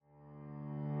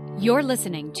You're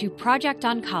listening to Project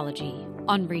Oncology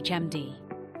on ReachMD.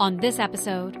 On this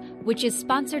episode, which is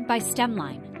sponsored by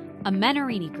Stemline, a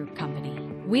Menarini Group company,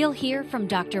 we'll hear from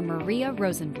Dr. Mariya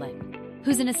Rozenblit,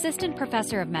 who's an assistant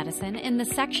professor of medicine in the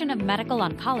Section of Medical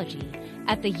Oncology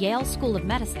at the Yale School of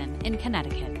Medicine in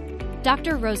Connecticut.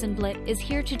 Dr. Rozenblit is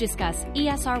here to discuss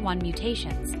ESR1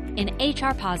 mutations in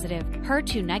HR-positive,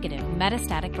 HER2-negative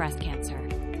metastatic breast cancer.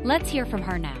 Let's hear from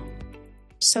her now.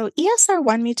 So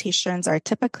ESR1 mutations are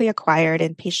typically acquired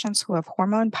in patients who have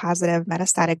hormone-positive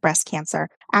metastatic breast cancer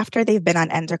after they've been on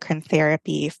endocrine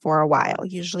therapy for a while,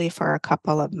 usually for a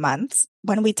couple of months.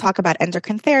 When we talk about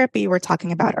endocrine therapy, we're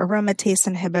talking about aromatase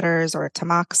inhibitors or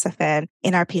tamoxifen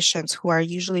in our patients who are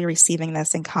usually receiving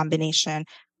this in combination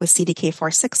with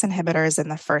CDK4/6 inhibitors in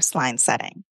the first-line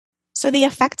setting. So the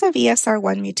effect of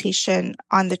ESR1 mutation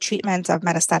on the treatment of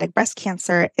metastatic breast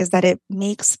cancer is that it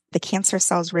makes the cancer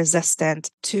cells resistant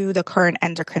to the current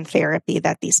endocrine therapy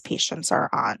that these patients are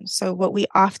on. So what we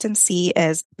often see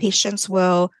is patients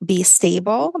will be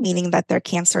stable, meaning that their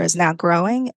cancer is now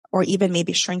growing or even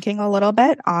maybe shrinking a little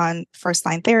bit on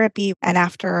first-line therapy. And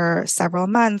after several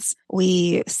months,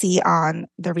 we see on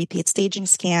the repeat staging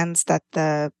scans that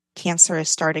the cancer is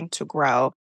starting to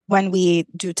grow. When we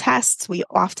do tests, we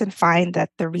often find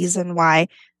that the reason why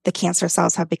the cancer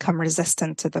cells have become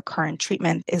resistant to the current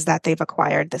treatment is that they've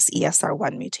acquired this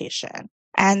ESR1 mutation.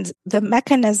 And the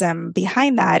mechanism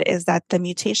behind that is that the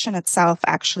mutation itself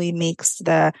actually makes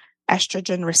the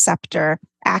estrogen receptor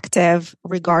active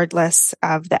regardless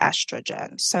of the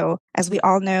estrogen. So as we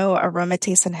all know,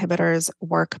 aromatase inhibitors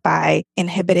work by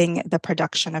inhibiting the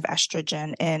production of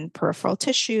estrogen in peripheral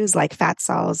tissues like fat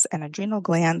cells and adrenal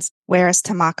glands, whereas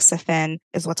tamoxifen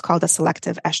is what's called a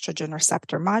selective estrogen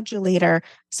receptor modulator.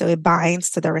 So it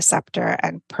binds to the receptor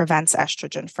and prevents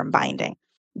estrogen from binding.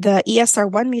 The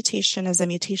ESR1 mutation is a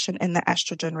mutation in the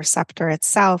estrogen receptor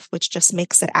itself, which just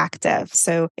makes it active.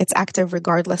 So it's active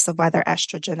regardless of whether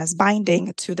estrogen is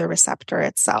binding to the receptor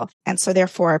itself. And so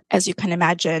therefore, as you can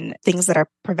imagine, things that are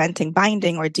preventing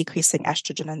binding or decreasing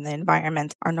estrogen in the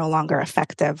environment are no longer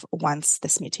effective once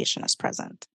this mutation is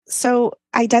present. So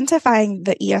identifying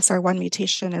the ESR1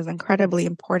 mutation is incredibly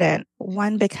important.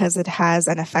 One, because it has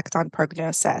an effect on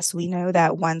prognosis. We know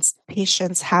that once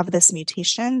patients have this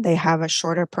mutation, they have a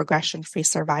shorter progression-free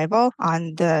survival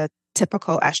on the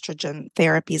typical estrogen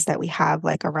therapies that we have,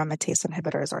 like aromatase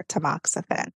inhibitors or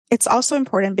tamoxifen. It's also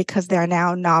important because there are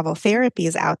now novel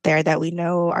therapies out there that we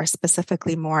know are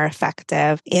specifically more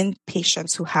effective in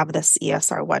patients who have this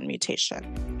ESR1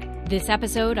 mutation. This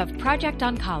episode of Project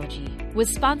Oncology was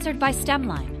sponsored by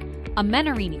Stemline, a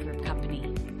Menarini Group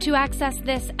company. To access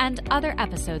this and other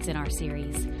episodes in our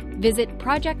series, visit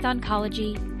Project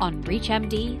Oncology on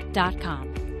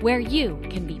ReachMD.com, where you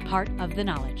can be part of the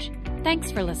knowledge. Thanks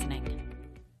for listening.